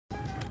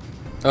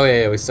Oh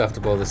yeah, we still have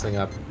to blow this thing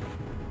up.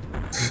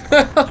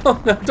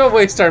 Oh, no, don't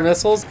waste our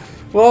missiles.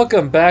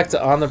 Welcome back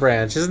to On the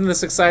Branch. Isn't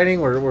this exciting?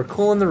 We're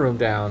cooling the room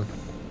down.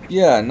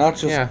 Yeah, not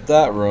just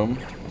that room.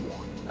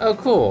 Oh,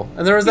 cool.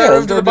 And there was that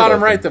room to the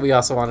bottom right that we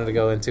also wanted to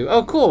go into.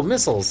 Oh, cool.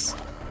 Missiles.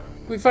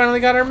 We finally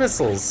got our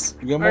missiles.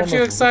 Aren't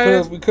you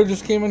excited? We could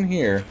just came in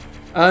here.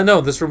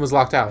 No, this room was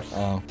locked out.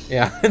 Oh.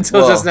 Yeah,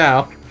 until just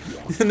now.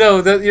 No,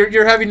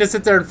 you're having to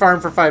sit there and farm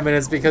for 5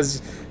 minutes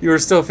because you were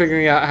still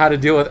figuring out how to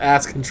deal with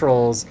ass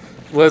controls.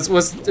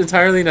 Was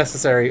entirely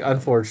necessary,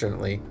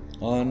 unfortunately.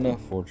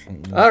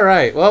 Unfortunately.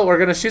 Alright, well, we're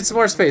gonna shoot some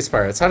more space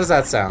pirates. How does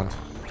that sound?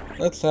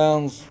 That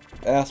sounds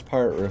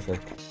ass-pirate-rific.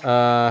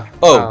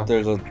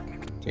 There's a...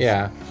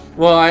 Yeah.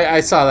 Well, I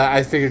saw that.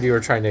 I figured you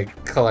were trying to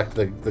collect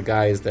the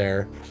guys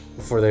there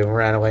before they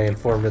ran away and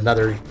formed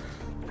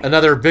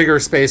another bigger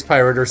space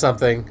pirate or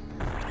something.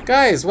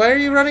 Guys, why are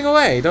you running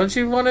away? Don't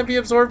you want to be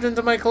absorbed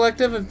into my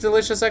collective of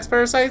delicious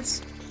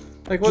X-parasites?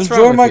 Like, what's wrong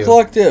with you? Join my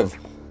collective.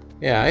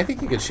 Yeah, I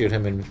think you could shoot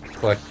him and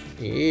collect...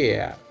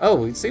 Yeah.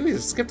 Oh, see, we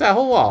skipped that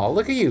whole wall.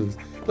 Look at you.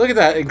 Look at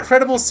that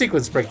incredible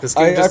sequence break this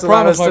game just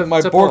allowed us to pull off.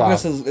 My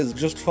Borgness is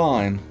just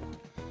fine.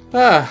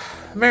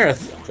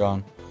 Amarith.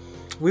 John.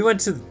 We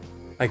went to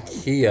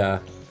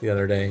IKEA the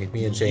other day,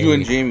 me and Jamie. You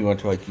and Jamie went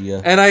to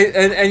IKEA. And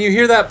and you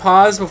hear that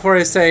pause before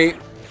I say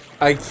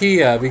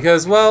IKEA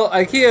because, well,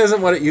 IKEA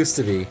isn't what it used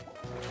to be.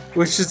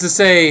 Which is to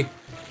say,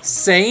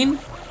 sane?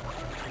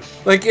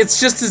 Like, it's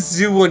just a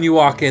zoo when you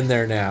walk in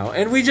there now.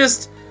 And we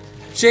just...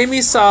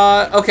 Jamie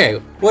saw... Okay,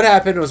 what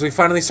happened was we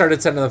finally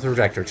started setting up the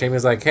projector. Jamie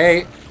was like,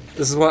 hey,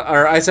 this is what...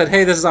 Or I said,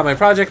 hey, this is on my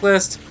project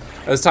list.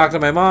 I was talking to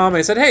my mom.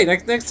 I said, hey,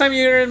 next time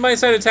you're in my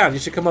side of town, you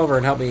should come over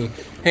and help me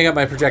hang up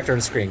my projector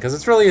and screen. Because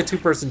it's really a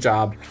two-person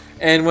job.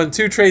 And when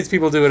two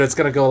tradespeople do it, it's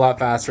going to go a lot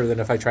faster than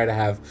if I try to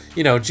have,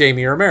 you know,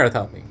 Jamie or Amarith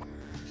help me.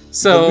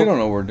 So... But we don't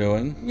know what we're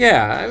doing.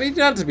 Yeah, I mean,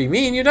 not to be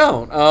mean, you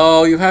don't.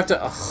 Oh, you have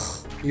to...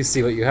 Ugh, you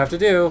see what you have to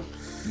do.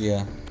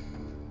 Yeah.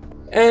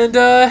 And,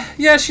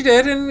 yeah, she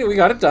did, and we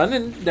got it done,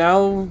 and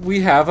now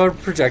we have a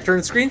projector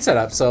and screen set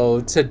up.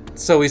 So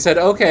we said,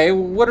 okay,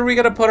 what are we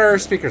going to put our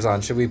speakers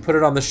on? Should we put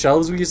it on the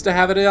shelves we used to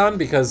have it on?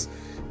 Because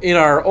in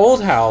our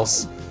old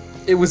house,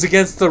 it was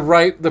against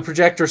the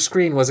projector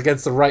screen was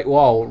against the right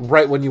wall,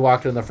 right when you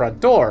walked in the front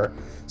door.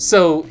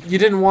 So you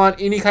didn't want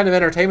any kind of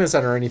entertainment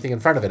center or anything in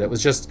front of it. It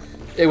was just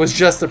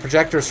the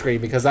projector screen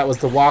because that was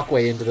the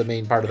walkway into the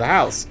main part of the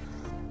house.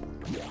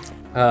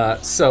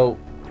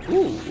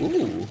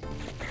 Ooh.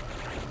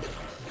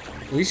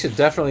 We should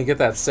definitely get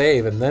that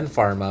save and then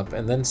farm up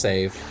and then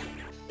save.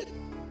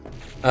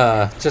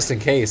 Just in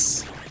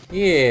case.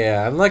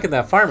 Yeah, I'm liking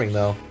that farming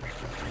though.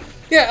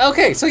 Yeah,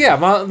 okay, so yeah,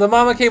 the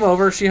mama came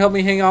over, she helped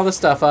me hang all the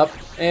stuff up,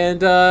 and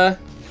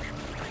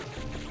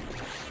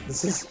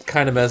this is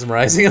kind of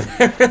mesmerizing in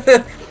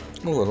there.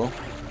 A little.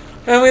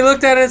 And we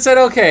looked at it and said,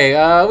 okay,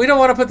 we don't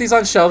want to put these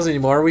on shelves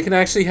anymore. We can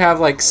actually have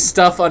like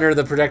stuff under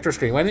the projector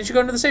screen. Why didn't you go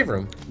into the save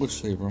room?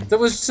 Which save room? That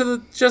was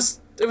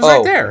it was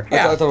right there.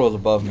 Yeah. I thought it was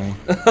above me.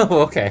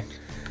 Oh, okay.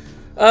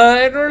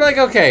 And we're like,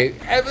 okay,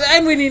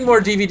 and we need more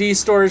DVD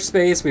storage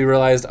space. We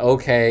realized,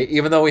 okay,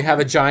 even though we have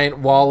a giant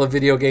wall of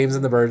video games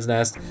in the bird's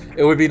nest,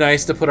 it would be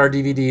nice to put our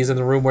DVDs in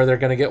the room where they're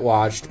going to get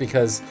watched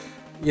because,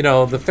 you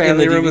know, the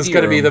family room is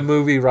going to be the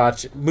movie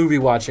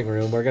watching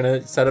room. We're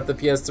going to set up the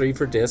PS3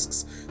 for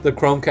discs. The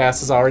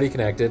Chromecast is already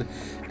connected.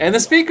 And the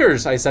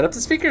speakers. I set up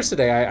the speakers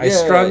today. I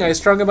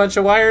strung a bunch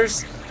of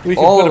wires. We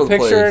can put a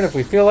picture in if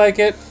we feel like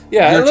it.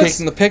 Yeah, You're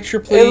taking the picture,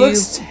 please. It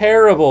looks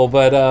terrible,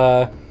 but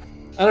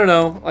I don't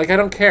know. Like, I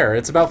don't care.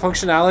 It's about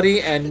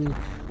functionality and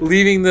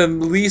leaving the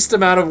least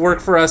amount of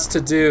work for us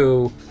to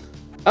do.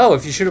 Oh,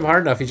 if you shoot him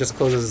hard enough, he just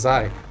closes his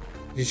eye.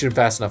 If you shoot him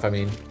fast enough, I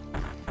mean.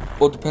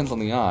 Well, it depends on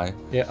the eye.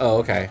 Yeah. Oh,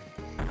 okay.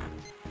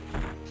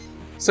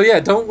 So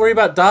yeah, don't worry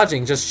about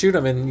dodging. Just shoot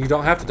him, and you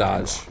don't have to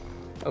dodge.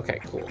 Okay,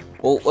 cool.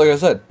 Well, like I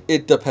said,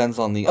 it depends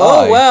on the eye.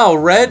 Oh wow,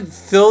 red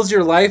fills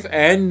your life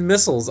and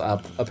missiles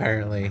up.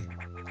 Apparently,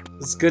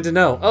 it's good to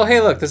know. Oh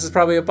hey, look, this is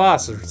probably a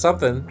boss or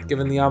something,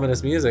 given the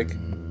ominous music.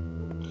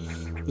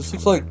 This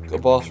looks like a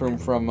boss room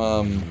from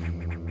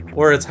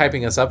Or it's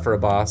hyping us up for a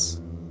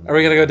boss. Are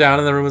we gonna go down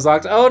and the room is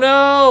locked? Oh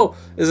no!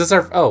 Is this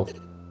our? Oh,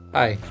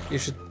 hi. You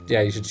should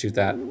shoot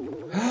that.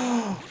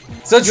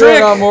 It's a trick!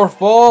 You're not Morph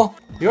Ball!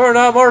 You're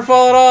not Morph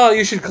Ball at all!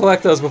 You should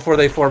collect those before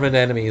they form into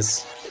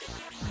enemies.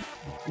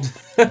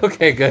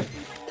 Okay, good.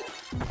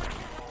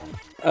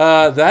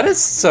 That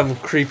is some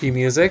creepy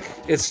music.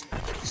 It's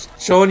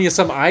showing you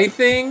some eye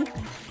thing.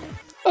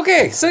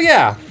 Okay, so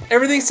yeah,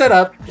 everything's set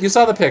up. You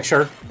saw the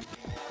picture.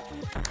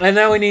 And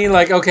now we need,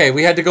 like, okay,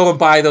 we had to go and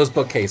buy those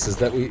bookcases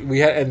that we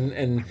had,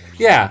 and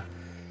yeah.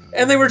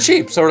 And they were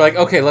cheap, so we're like,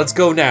 okay, let's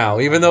go now.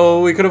 Even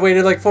though we could have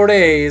waited like 4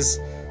 days,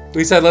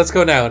 we said, let's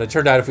go now. And it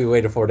turned out if we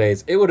waited 4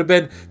 days, it would have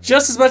been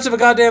just as much of a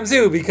goddamn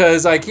zoo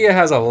because IKEA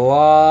has a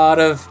lot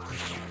of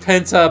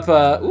pent-up,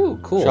 ooh,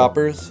 cool.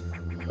 Shoppers?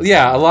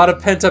 Yeah, a lot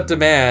of pent-up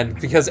demand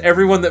because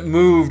everyone that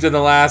moved in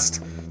the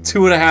last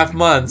 2.5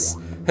 months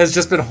has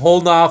just been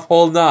holding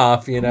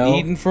off, you know?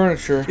 Needing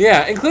furniture.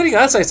 Yeah, including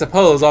us, I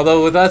suppose.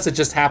 Although with us, it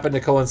just happened to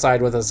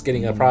coincide with us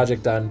getting a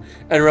project done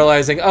and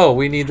realizing, oh,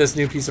 we need this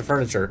new piece of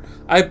furniture.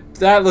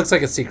 That looks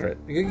like a secret.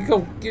 You go,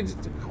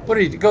 what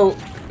are you, go,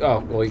 oh,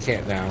 well, you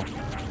can't now.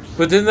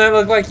 But didn't that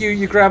look like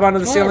you grab onto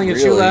the ceiling and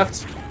shoot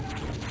left?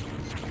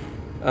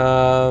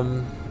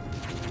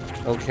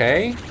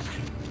 Okay.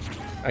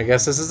 I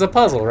guess this is a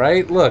puzzle,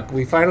 right? Look,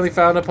 we finally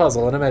found a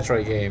puzzle in a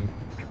Metroid game.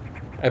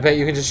 I bet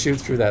you can just shoot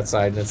through that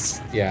side, and it's,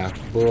 yeah,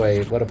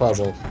 boy, what a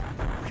puzzle.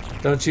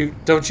 Don't you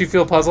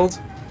feel puzzled?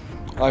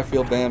 I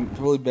feel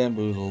totally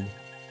bamboozled.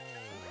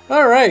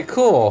 All right,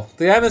 cool.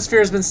 The atmosphere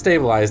has been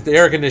stabilized. The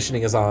air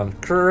conditioning is on.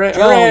 Correct.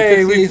 John,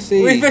 Hooray! we fixed the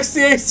AC. We fixed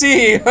the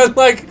AC.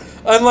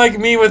 Unlike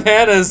me with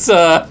Hannah's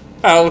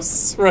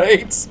house,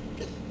 right?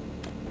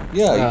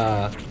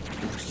 Yeah.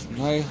 It's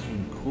nice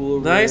and cool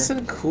over Nice there.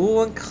 and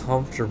cool and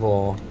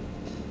comfortable.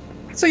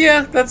 So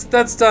yeah,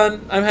 that's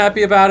done. I'm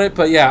happy about it.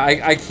 But yeah,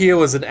 IKEA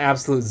was an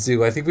absolute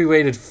zoo. I think we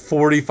waited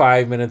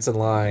 45 minutes in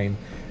line,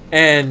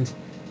 and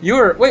you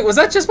were wait. Was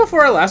that just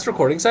before our last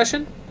recording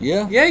session?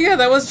 Yeah. Yeah.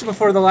 That was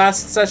before the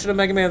last session of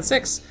Mega Man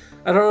 6.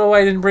 I don't know why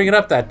I didn't bring it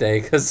up that day,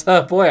 because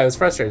boy, I was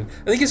frustrated.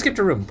 I think you skipped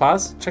a room.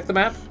 Pause. Check the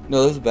map.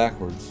 No, this is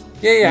backwards.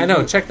 Yeah. I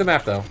know. Check the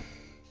map though.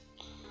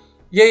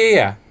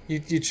 Yeah.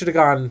 You should have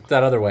gone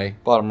that other way.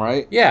 Bottom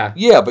right? Yeah.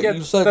 Yeah, but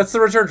you said... That's the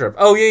return trip.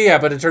 Oh, yeah,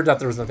 but it turned out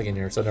there was nothing in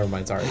here, so never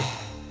mind, sorry.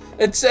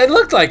 It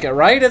looked like it,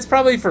 right? It's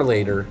probably for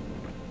later.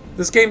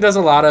 This game does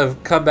a lot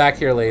of come back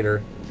here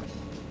later.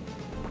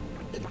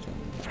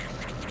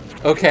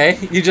 Okay,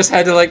 you just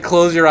had to, like,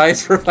 close your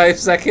eyes for 5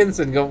 seconds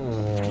and go...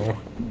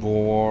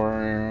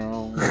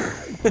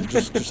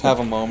 just have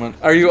a moment.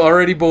 Are you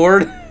already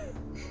bored?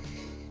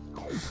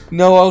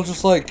 No, I was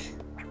just like...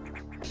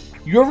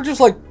 You ever just,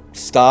 like,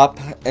 stop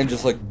and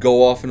just like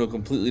go off into a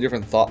completely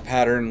different thought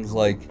patterns,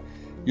 like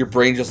your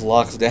brain just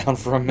locks down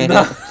for a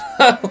minute?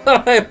 Not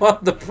when I'm on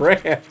the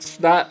branch,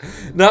 not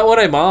when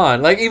I'm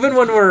on. Like even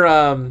when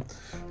we're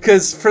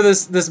because for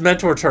this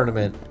mentor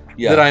tournament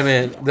that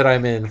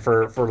I'm in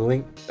for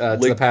Link to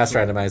the Past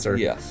randomizer.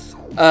 Yes.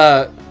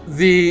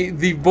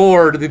 The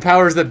board, the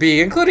powers that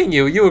be, including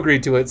you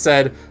agreed to it,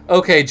 said,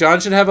 okay, John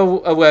should have a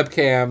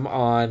webcam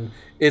on.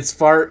 It's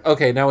far...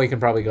 Okay, now we can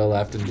probably go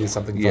left and do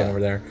something fun over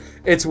there.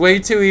 It's way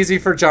too easy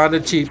for John to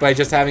cheat by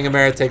just having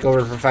Amarith take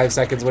over for 5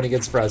 seconds when he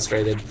gets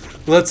frustrated.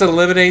 Let's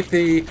eliminate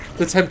the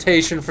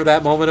temptation for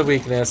that moment of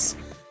weakness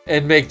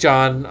and make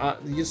John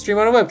stream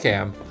on a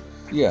webcam.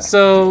 Yeah.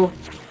 So...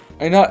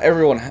 And not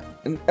everyone...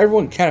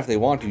 everyone can if they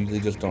want to, they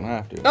just don't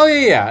have to. Oh,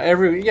 yeah.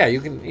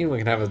 Anyone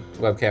can have a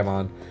webcam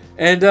on.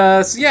 And,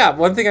 so yeah,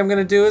 one thing I'm going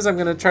to do is I'm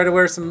going to try to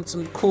wear some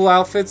cool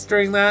outfits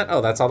during that. Oh,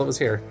 that's all that was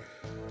here.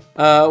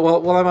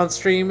 Well, while I'm on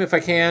stream, if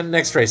I can,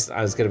 next race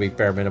is going to be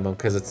bare minimum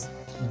because it's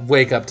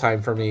wake up time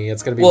for me.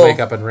 It's going to be wake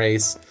up and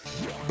race.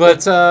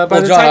 But by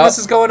the time this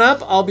is going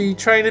up, I'll be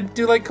trying to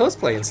do like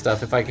cosplay and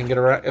stuff if I can get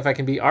around, if I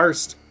can be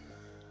arsed.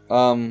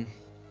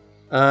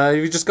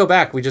 You just go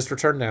back. We just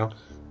returned now.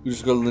 You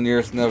just go to the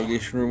nearest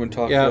navigation room and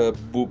talk to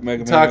Boop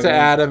Mega Man. Talk to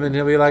Adam, and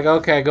he'll be like,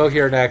 "Okay, go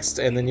here next,"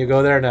 and then you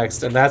go there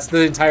next, and that's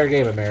the entire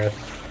game, Amarith.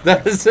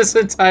 That is this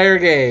entire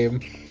game.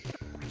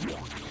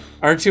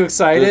 Aren't you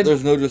excited?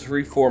 There's no just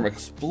reform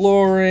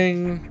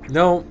exploring.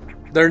 No,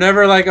 they're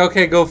never like,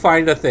 okay, go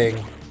find a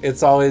thing.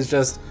 It's always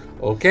just,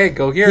 okay,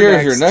 go here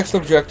next. Here's your next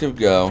objective,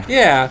 go.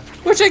 Yeah,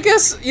 which I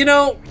guess, you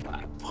know,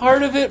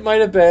 part of it might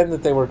have been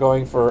that they were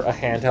going for a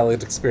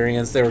handheld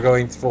experience. They were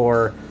going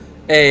for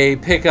a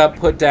pick up,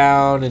 put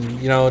down, and,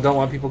 you know, don't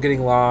want people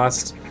getting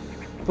lost.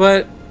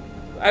 But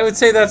I would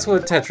say that's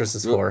what Tetris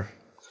is for.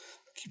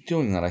 I keep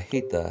doing that. I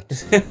hate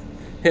that.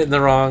 Hitting the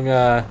wrong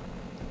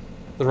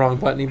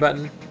buttony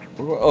button.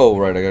 Oh,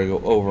 right, I gotta go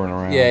over and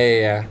around.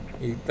 Yeah.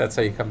 That's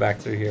how you come back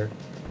through here.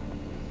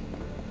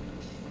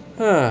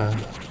 Oh,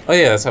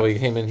 yeah, that's how we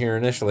came in here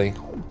initially.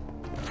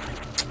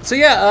 So,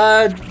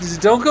 yeah,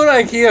 don't go to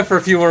IKEA for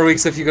a few more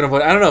weeks if you can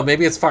avoid it. I don't know,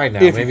 maybe it's fine now.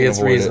 Maybe it's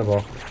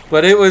reasonable.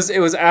 But it was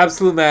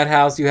absolute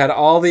madhouse. You had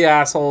all the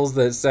assholes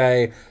that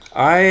say,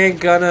 I ain't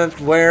gonna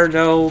wear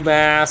no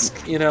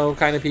mask, you know,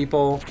 kind of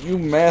people. You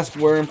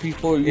mask-wearing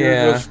people,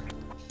 you're just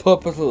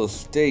puppets of the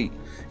state.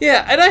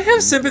 Yeah, and I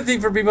have sympathy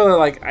for people that are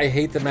like, I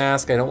hate the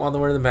mask, I don't want to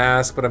wear the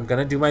mask, but I'm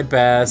gonna do my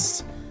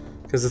best,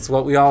 because it's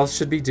what we all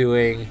should be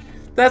doing.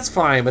 That's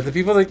fine, but the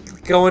people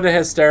that go into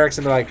hysterics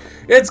and be like,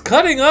 it's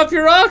cutting off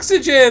your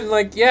oxygen!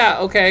 Like, yeah,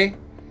 okay.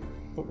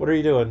 What are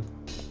you doing?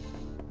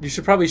 You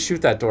should probably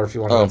shoot that door if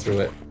you want to go through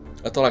it.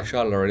 I thought I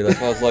shot it already,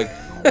 that's why I was like,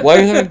 why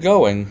isn't it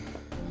going?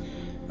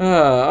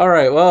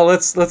 Alright, well,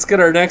 let's get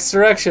our next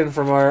direction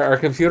from our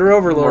computer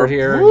overlord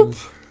here.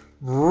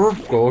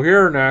 Go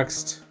here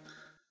next.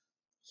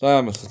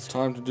 Samus, it's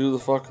time to do the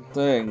fucking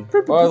thing.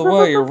 By the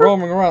way, you're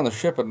roaming around the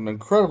ship at an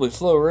incredibly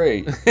slow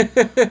rate.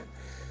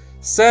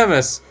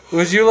 Samus,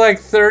 would you like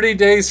 30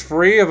 days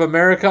free of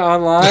America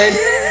Online?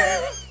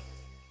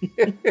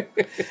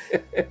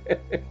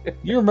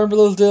 You remember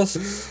those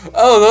discs?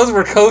 Oh, those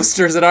were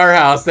coasters at our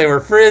house. They were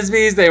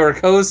frisbees, they were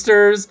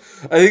coasters.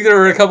 I think there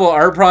were a couple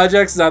art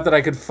projects, not that I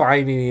could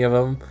find any of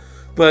them.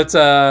 But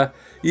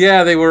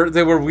yeah, they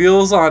were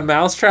wheels on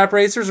mousetrap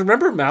racers.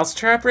 Remember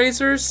mousetrap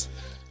racers?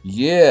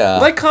 Yeah.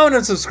 Like, comment,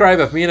 and subscribe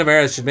if me and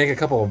Amarith should make a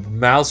couple of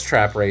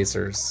mousetrap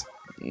racers.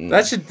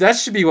 That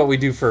should be what we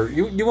do for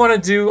you. Want to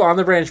do on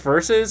the branch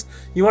versus?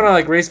 You want to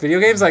like race video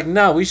games? Like,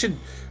 no, we should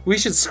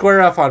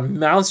square off on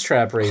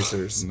mousetrap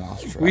racers.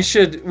 We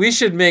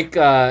should make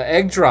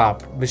egg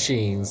drop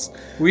machines.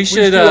 We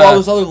should do all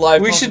this other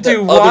live. We should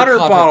do water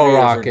bottle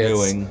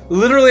rockets.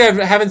 Literally,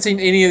 I haven't seen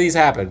any of these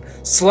happen.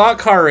 Slot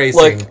car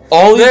racing. Like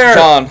all these,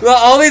 John.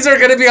 All these are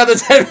going to be on the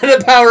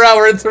 10-minute power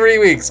hour in 3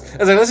 weeks.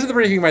 As I listened to the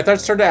briefing, my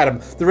thoughts turned to Adam.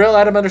 The real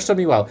Adam understood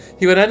me well.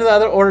 He would end the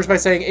other orders by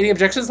saying, "Any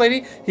objections,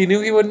 lady?" He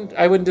knew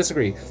I wouldn't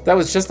disagree. That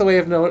was just the way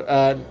of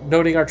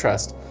noting our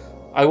trust.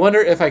 I wonder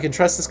if I can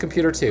trust this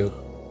computer too.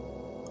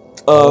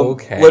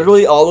 Okay.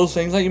 Literally all those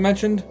things that you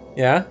mentioned.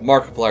 Yeah.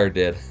 Markiplier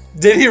did.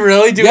 Did he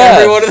really do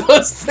every one of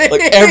those things?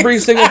 Like every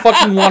single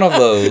fucking one of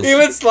those.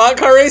 Even slot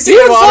car racing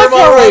and water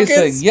bottle rockets?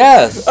 Racing,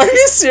 yes. Are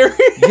you serious?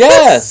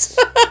 Yes.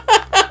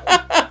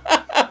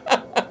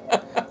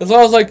 That's why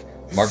I was like,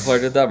 Markiplier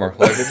did that,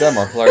 Markiplier did that,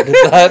 Markiplier did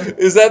that.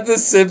 Is that the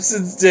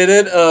Simpsons did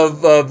it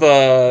of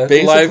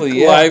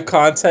live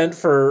content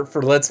for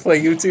Let's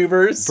Play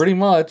YouTubers? Pretty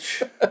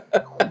much.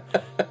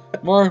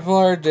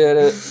 Markiplier did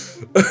it.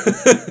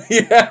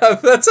 Yeah,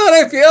 that's what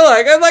I feel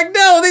like. I'm like,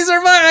 no, these are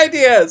my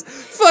ideas.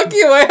 Fuck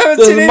you, I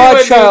haven't seen anyone do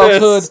this. This is my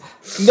childhood.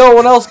 No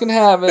one else can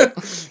have it.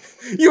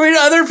 You mean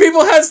other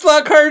people had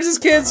slot cars as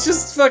kids?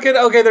 Just fucking,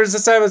 okay, there's a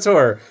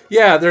Saboteur.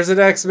 Yeah, there's an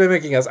X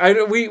mimicking us.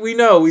 We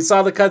know, we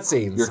saw the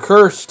cutscenes. You're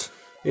cursed.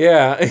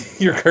 Yeah,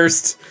 you're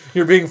cursed.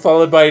 You're being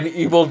followed by an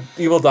evil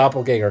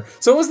doppelganger.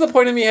 So what was the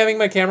point of me having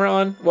my camera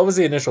on? What was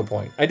the initial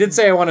point? I did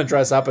say I want to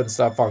dress up and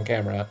stuff on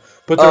camera,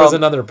 but there was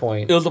another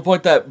point. It was the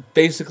point that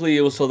basically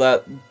it was so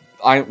that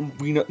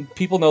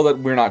people know that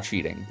we're not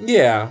cheating.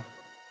 Yeah.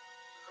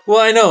 Well,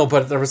 I know,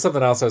 but there was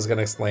something else I was going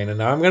to explain, and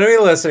now I'm going to be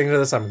listening to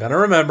this. I'm going to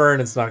remember,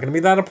 and it's not going to be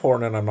that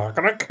important, and I'm not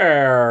going to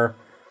care.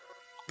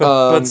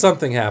 But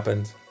something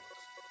happened.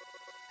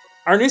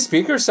 Our new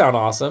speakers sound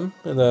awesome,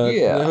 and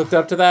hooked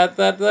up to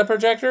that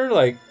projector.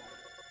 Like,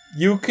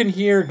 you can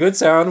hear good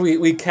sound.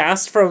 We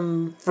cast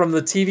from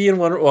the TV in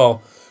one.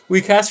 Well, we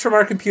cast from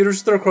our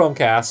computers through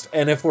Chromecast,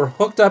 and if we're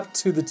hooked up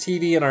to the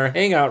TV in our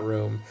hangout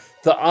room,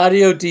 the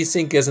audio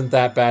desync isn't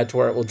that bad to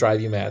where it will drive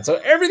you mad. So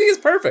everything is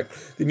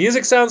perfect. The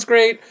music sounds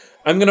great.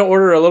 I'm gonna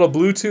order a little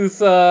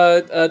Bluetooth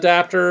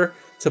adapter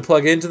to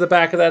plug into the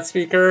back of that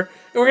speaker, and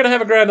we're gonna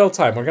have a grand old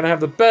time. We're gonna have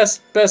the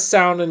best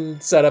sound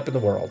and setup in the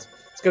world.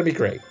 It's gonna be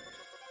great.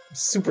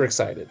 Super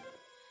excited.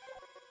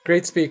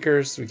 Great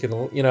speakers. We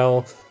can, we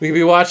can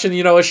be watching,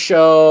 a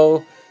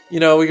show. We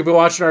could be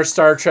watching our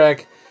Star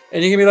Trek,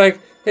 and you can be like,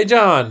 "Hey,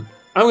 John,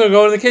 I'm gonna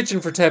go in the kitchen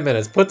for 10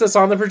 minutes. Put this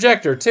on the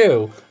projector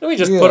too." And we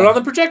just put it on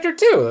the projector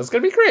too. That's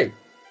gonna be great.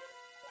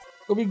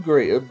 It'll be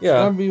great. It's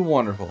gonna be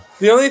wonderful.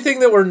 The only thing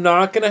that we're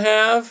not gonna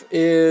have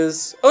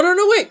is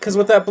wait, because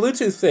with that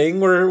Bluetooth thing,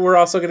 we're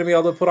also gonna be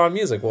able to put on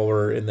music while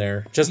we're in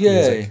there. Just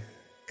music,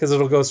 because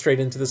it'll go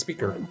straight into the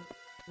speaker.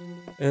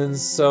 And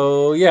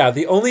so, yeah,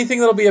 the only thing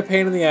that'll be a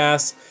pain in the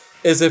ass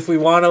is if we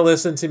want to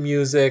listen to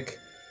music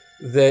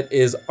that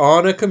is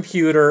on a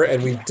computer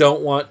and we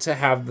don't want to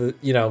have the,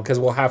 because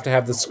we'll have to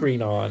have the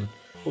screen on.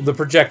 The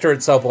projector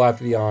itself will have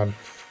to be on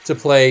to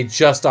play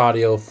just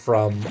audio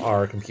from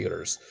our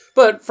computers.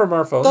 But from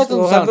our phones,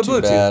 we'll have the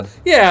Bluetooth. Bad.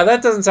 Yeah,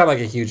 that doesn't sound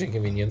like a huge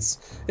inconvenience.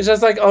 It's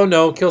just like, oh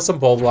no, kill some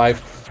bulb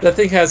life. That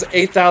thing has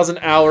 8,000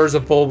 hours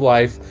of bulb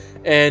life.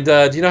 And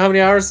do you know how many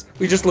hours?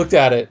 We just looked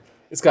at it.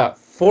 It's got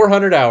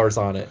 400 hours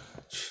on it.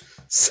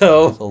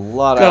 So that's a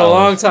lot. Got a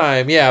long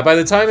time. Yeah. By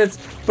the time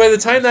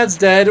that's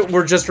dead,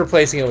 we're just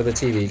replacing it with a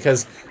TV.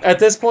 Because at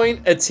this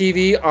point, a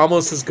TV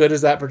almost as good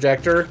as that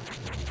projector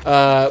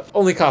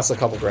only costs a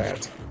couple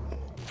grand.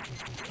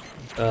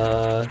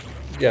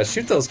 Yeah.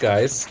 Shoot those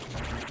guys.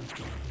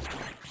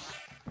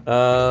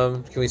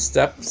 Can we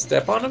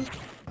step on them?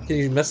 Can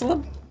you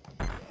missile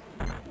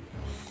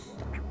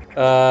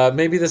them?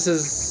 Maybe this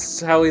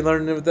is how we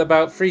learned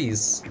about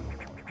freeze.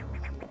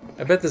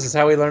 I bet this is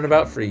how we learn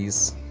about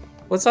freeze.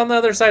 What's on the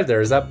other side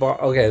there? Is that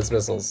okay, it's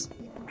missiles.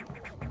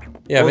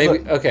 Yeah,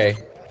 maybe. Okay.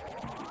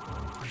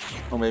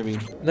 Oh, maybe.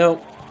 No.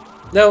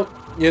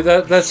 Yeah,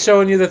 that's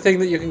showing you the thing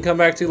that you can come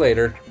back to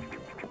later.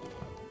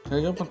 Can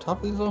I jump on top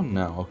of these though?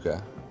 No,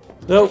 okay.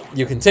 Nope,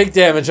 you can take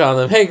damage on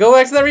them. Hey, go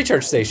back to that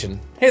recharge station.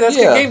 Hey, that's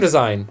good game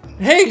design.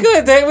 Hey,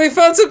 good. We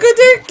found some good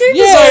game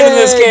design in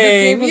this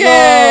game.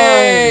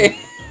 Yay!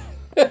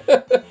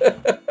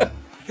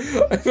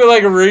 I feel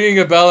like ringing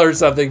a bell or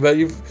something, but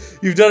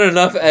you've done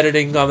enough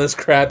editing on this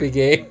crappy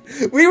game.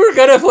 We were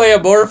gonna play a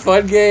more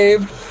fun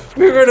game.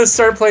 We were gonna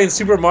start playing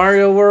Super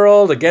Mario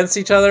World against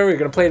each other. We were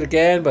gonna play it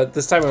again, but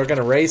this time we were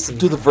gonna race and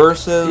do the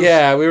verses.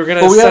 Yeah, we were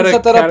gonna set a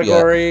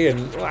category,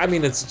 and I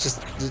mean, it's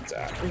just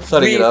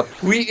setting it up.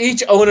 We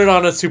each own it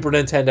on a Super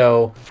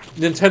Nintendo.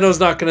 Nintendo's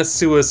not gonna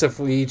sue us if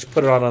we each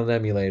put it on an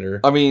emulator.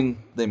 I mean,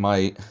 they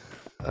might.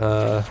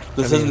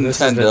 This is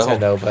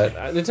Nintendo, but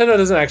Nintendo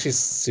doesn't actually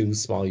sue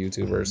small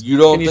YouTubers. You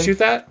don't? Can you shoot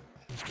that?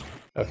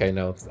 Okay,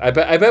 no. I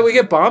bet we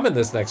get bomb in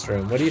this next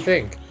room. What do you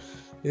think?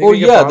 You think Oh we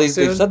get yeah, bombs they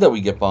soon? said that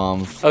we get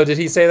bombs. Oh, did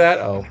he say that?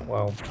 Oh,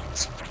 well.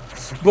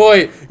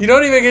 Boy, you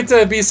don't even get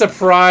to be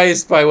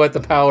surprised by what the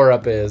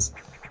power-up is.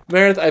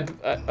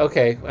 Amarith,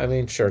 okay, I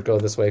mean, sure, go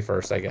this way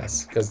first, I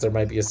guess. Because there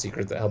might be a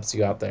secret that helps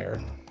you out there.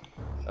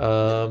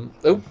 Oh.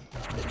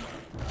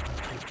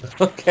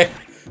 Okay.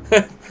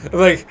 I'm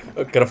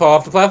like, gonna fall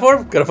off the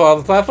platform? Gonna fall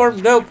off the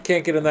platform? Nope,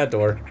 can't get in that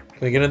door. Can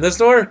we get in this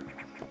door?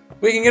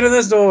 We can get in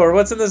this door.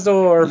 What's in this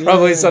door? Yeah.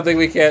 Probably something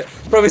we can't.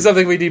 Probably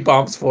something we need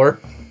bombs for.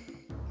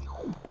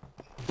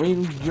 I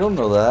mean, you don't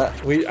know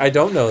that. I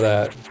don't know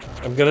that.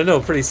 I'm gonna know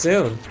pretty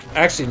soon.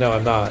 Actually, no,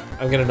 I'm not.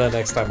 I'm gonna know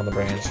next time on the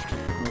branch.